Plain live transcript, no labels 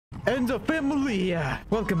and the family.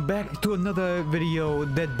 Welcome back to another video,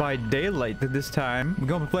 Dead by Daylight. This time we're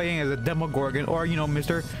gonna be playing as a Demogorgon, or you know,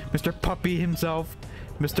 Mr. Puppy himself,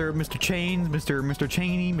 Mr. Chains, Mr.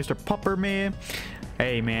 Chainy, Mr. Pupper Man.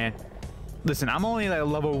 Hey man, listen, I'm only like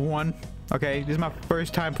level 1. Okay, this is my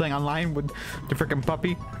first time playing online with the freaking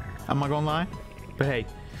puppy. I'm not gonna lie, but hey.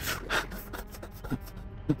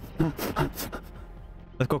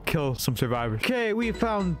 Let's go kill some survivors. Okay, we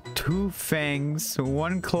found 2 fangs,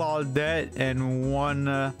 1 Claudette, and 1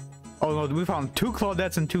 oh no, we found 2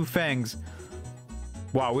 Claudettes and 2 fangs.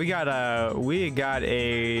 Wow, we got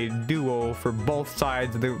a duo for both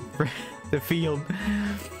sides of the field.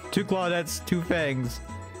 2 Claudettes, 2 fangs.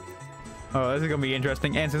 Oh, this is gonna be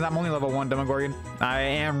interesting. And since I'm only level 1 Demogorgon, I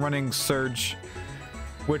am running Surge,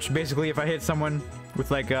 which basically if I hit someone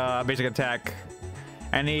with like a basic attack,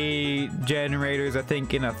 any generators, I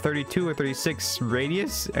think in a 32 or 36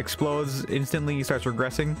 radius, explodes instantly, starts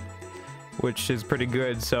regressing, which is pretty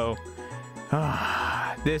good. So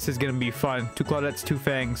this is gonna be fun. 2 Claudettes, 2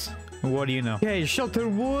 fangs. What do you know? Okay,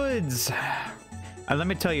 Sheltered Woods. And let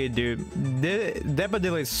me tell you, dude, Dead by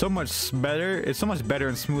Daylight is so much better. It's so much better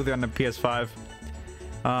and smoother on the PS5.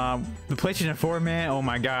 The PlayStation 4, man, oh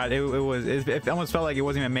my god, it almost felt like it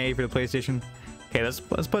wasn't even made for the PlayStation. Okay, let's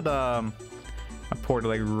put a portal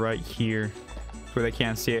like right here where they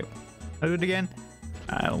can't see it. I'll do it again.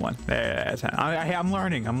 I don't want. I'm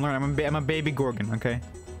learning. I'm a Babygorgon. Okay,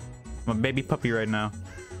 I'm a baby puppy right now.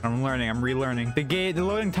 I'm learning. I'm relearning. The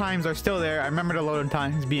loading times are still there. I remember the loading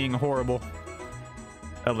times being horrible.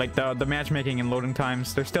 Like the matchmaking and loading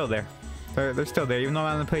times, they're still there. They're still there. Even though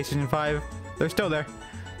I'm on the PlayStation 5, they're still there.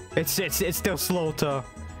 It's still slow to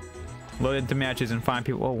load into matches and find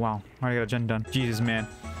people. Oh wow, I already got a gen done. Jesus man.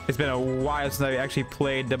 It's been a while since I actually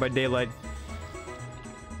played Dead by Daylight.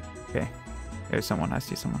 Okay, there's someone. I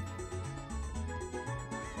see someone.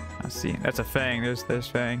 I see. That's a fang. There's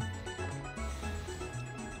fang.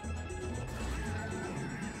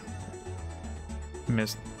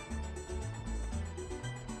 Missed.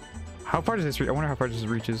 How far does this reach? I wonder how far this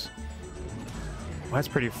reaches. Well, that's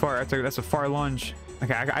pretty far. That's a far lunge.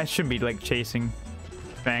 Okay, I shouldn't be like chasing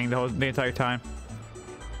fang the entire time.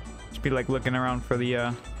 Just be like looking around for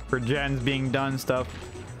the for gens being done stuff.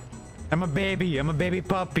 I'm a baby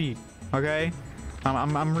puppy. Okay,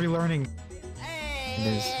 I'm relearning.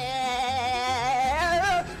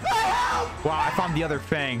 Wow, I found the other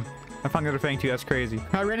fang. I found the other fang too. That's crazy.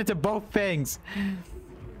 I ran into both fangs.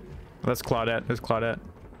 That's Claudette. There's Claudette.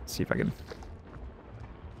 Let's see if I can.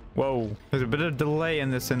 Whoa, there's a bit of delay in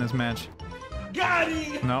this match. Got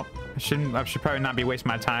it. Nope. I should probably not be wasting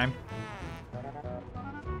my time.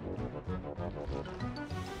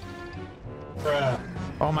 Bruh.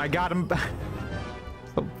 Oh my god, I'm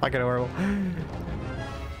so fucking horrible.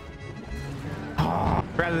 Oh,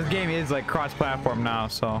 rather, this game is like cross-platform now,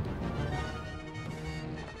 so.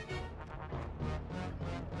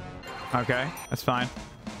 Okay, that's fine.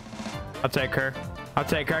 I'll take her. I'll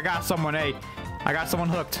take her. I got someone. Hey, I got someone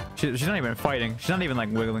hooked. She's not even fighting. She's not even like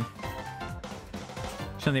wiggling.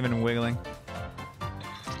 She's not even wiggling.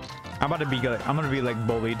 I'm gonna be like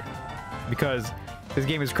bullied because this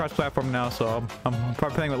game is cross-platform now, so I'm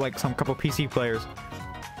probably playing with like some couple PC players.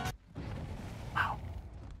 Wow.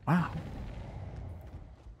 Wow.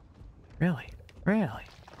 Really? Really?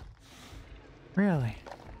 Really?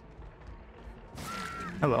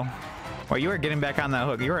 Hello. Well, you are getting back on that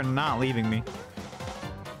hook. You are not leaving me.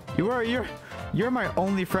 You're my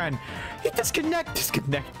only friend. You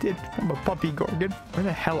disconnected from a Babygorgon. Where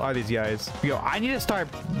the hell are these guys? Yo, I need to start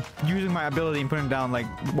using my ability and putting down like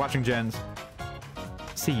watching gens.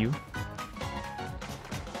 See you.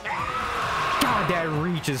 God, that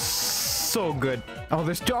reach is so good. Oh,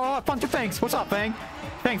 there's a bunch of fangs. What's up, fang?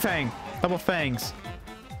 Fang. Double fangs.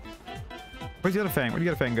 Where's the other fang? Where'd the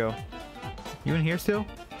other fang go? You in here still?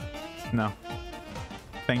 No.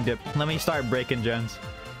 Fang dip. Let me start breaking gens.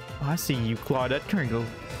 Oh, I see you, Claudette.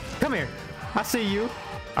 Come here. I see you.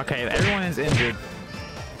 Okay, everyone is injured.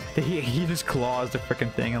 He just claws the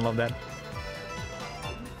freaking thing. I love that.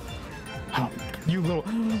 Oh, you little.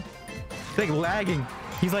 He's like lagging.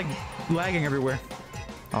 He's like lagging everywhere.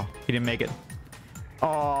 Oh, he didn't make it.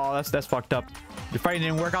 Oh, that's fucked up. Your fighting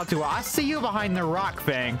didn't work out too well. I see you behind the rock,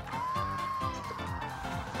 fang.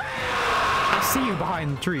 I see you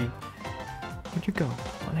behind the tree. Where'd you go?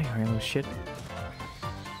 Oh, there you are, you little shit.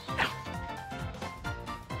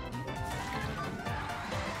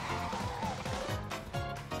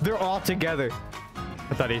 They're all together.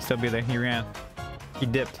 I thought he'd still be there. He ran. He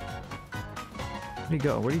dipped. Where'd he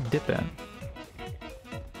go? Where'd he dip at?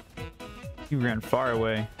 He ran far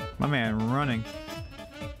away. My man running.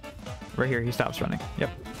 Right here, he stops running. Yep.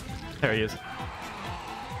 There he is.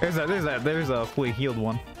 There's a fully healed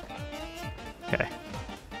one. Okay.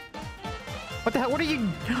 What the hell? What are you?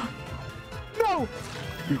 No!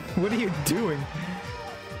 What are you doing?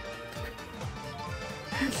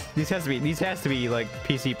 These has to be like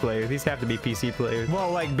PC players. These have to be PC players.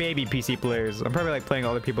 Well, like baby PC players. I'm probably like playing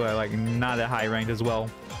other people that are like not that high ranked as well.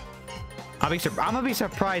 I'm gonna be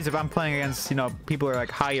surprised if I'm playing against, you know, people who are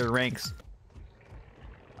like higher ranks.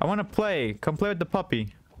 I want to play. Come play with the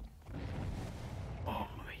puppy. Oh,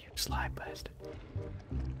 you slide bastard.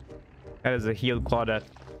 That is a healed Claudette.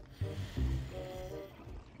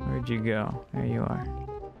 Where'd you go? There you are.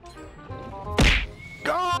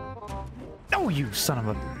 Oh! Oh, you son of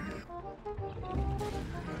a...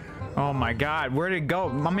 Oh my god, where'd it go?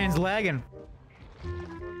 My man's lagging.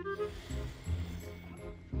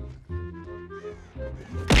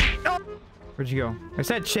 Oh! Where'd you go? I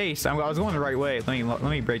said chase. I was going the right way. Let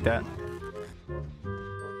me break that.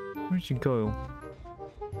 Where'd you go?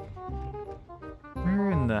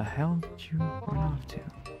 Where in the hell did you run off to?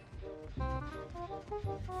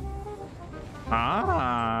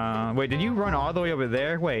 Ah, wait, did you run all the way over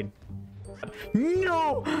there? Wait.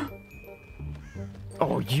 No!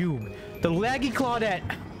 Oh, you. The laggy Claudette.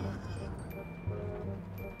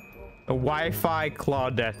 The Wi-Fi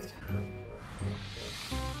Claudette.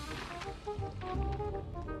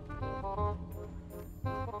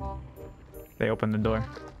 They opened the door.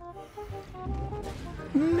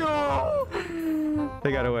 No!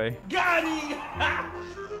 They got away. Got him!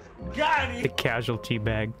 Got him! The casualty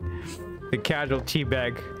bag. The casualty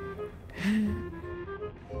bag.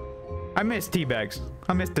 I miss tea bags.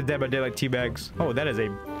 I miss the Dead by Daylight tea bags. Oh, that is a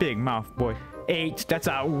big mouth, boy. 8. That's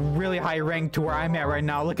a really high rank to where I'm at right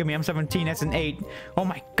now. Look at me. I'm 17. That's an 8. Oh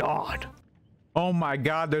my god. Oh my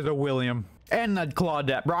god. There's a William. And a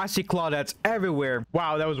Claudette. Bro, I see Claudettes everywhere.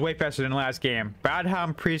 Wow, that was way faster than the last game.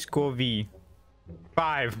 Badham Preschool V.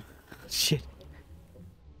 5. Shit.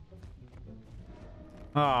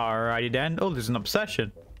 Alrighty then. Oh, there's an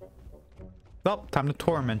obsession. Oh, time to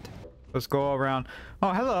torment. Let's go around.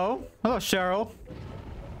 Oh, hello. Hello, Cheryl.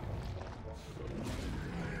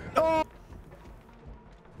 Oh!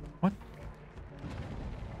 What?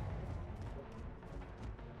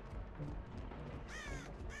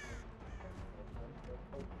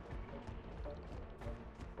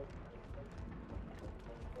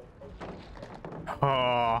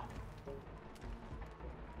 Oh.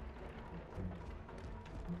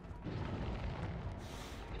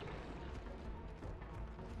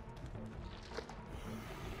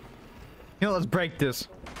 You know, let's break this.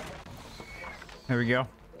 There we go.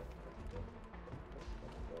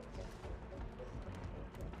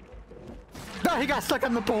 Ah, he got stuck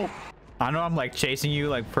on the pole. I know I'm like chasing you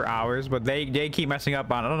like for hours, but they keep messing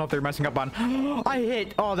up on. I don't know if they're messing up on. I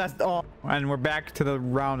hit. Oh, that's all. And we're back to the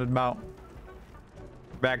roundabout.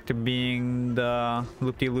 Back to being the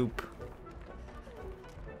loop-de-loop.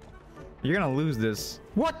 You're gonna lose this.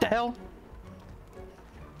 What the hell?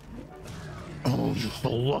 Oh, you're so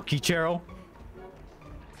lucky, Cheryl.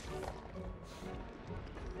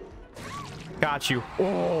 Got you.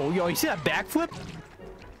 Oh, yo, you see that backflip?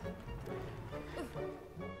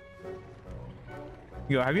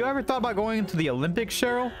 Yo, have you ever thought about going into the Olympics,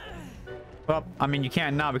 Cheryl? Well, I mean, you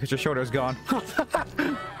can't now because your shoulder's gone.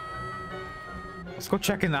 Let's go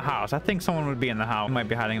check in the house. I think someone would be in the house. Might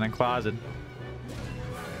be hiding in the closet.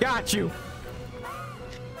 Got you.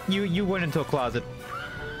 You went into a closet.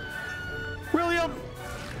 William!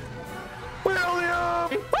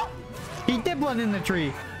 William! He did blend in the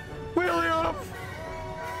tree. William!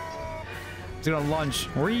 He's gonna lunge.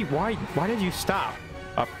 Why did you stop?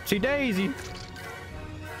 Upsy daisy.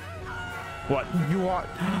 What? You are?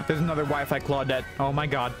 There's another Wi-Fi Claudette. Oh my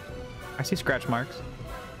god. I see scratch marks.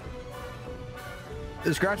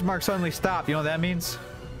 The scratch mark suddenly stopped. You know what that means?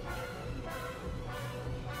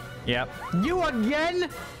 Yep. You again?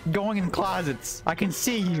 Going in closets. I can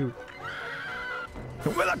see you.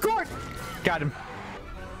 With a cord! Got him.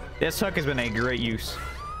 This hook has been a great use.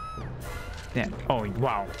 Yeah. Oh,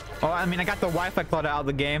 wow. Oh, I mean, I got the Wi-Fi Claudette out of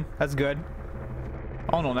the game. That's good.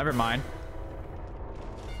 Oh, no, never mind.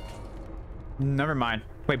 Never mind.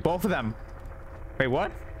 Wait, both of them. Wait,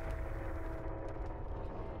 what?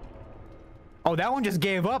 Oh, that one just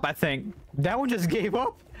gave up, I think. That one just gave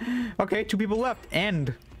up. Okay, 2 people left.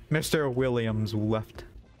 And Mr. Williams left.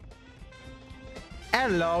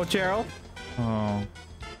 Hello, Cheryl. Oh.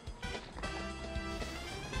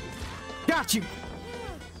 Got you.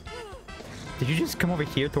 Did you just come over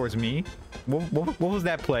here towards me? What was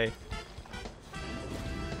that play?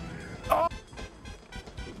 Oh.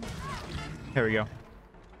 There we go.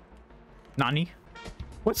 Nani?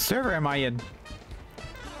 What server am I in?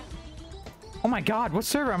 Oh my god, what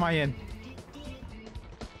server am I in?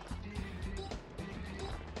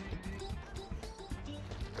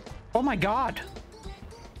 Oh my god.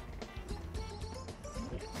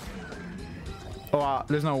 Oh,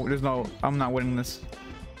 there's no, I'm not winning this.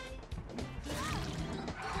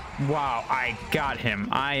 Wow, I got him.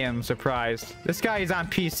 I am surprised. This guy is on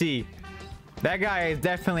PC. That guy is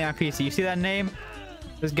definitely on PC. You see that name?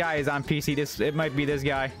 This guy is on PC. It might be this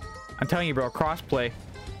guy. I'm telling you, bro, crossplay.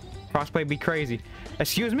 Crossplay be crazy.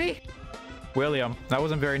 Excuse me? William, that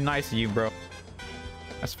wasn't very nice of you, bro.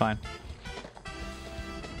 That's fine.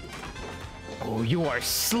 Oh, you are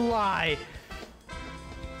sly.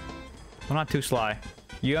 I'm not too sly.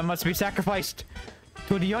 You must be sacrificed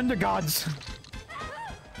to the undergods.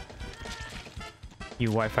 You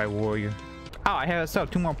Wi-Fi warrior. Oh, I have still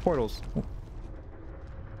 2 more portals. Ooh.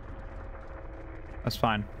 That's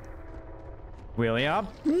fine. William.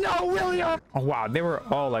 No, William! Oh, wow. They were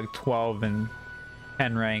all like 12 and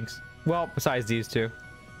 10 ranks. Well, besides these 2.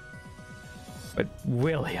 But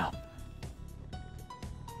William.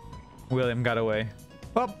 William got away.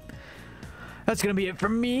 Well, that's gonna be it for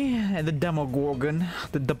me and the Demogorgon,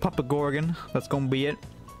 the Babygorgon. That's gonna be it.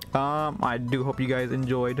 I do hope you guys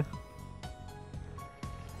enjoyed.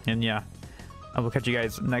 And yeah, I will catch you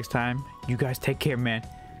guys next time. You guys take care, man.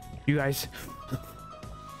 You guys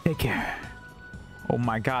take care. Oh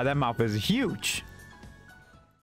my god, that mouth is huge.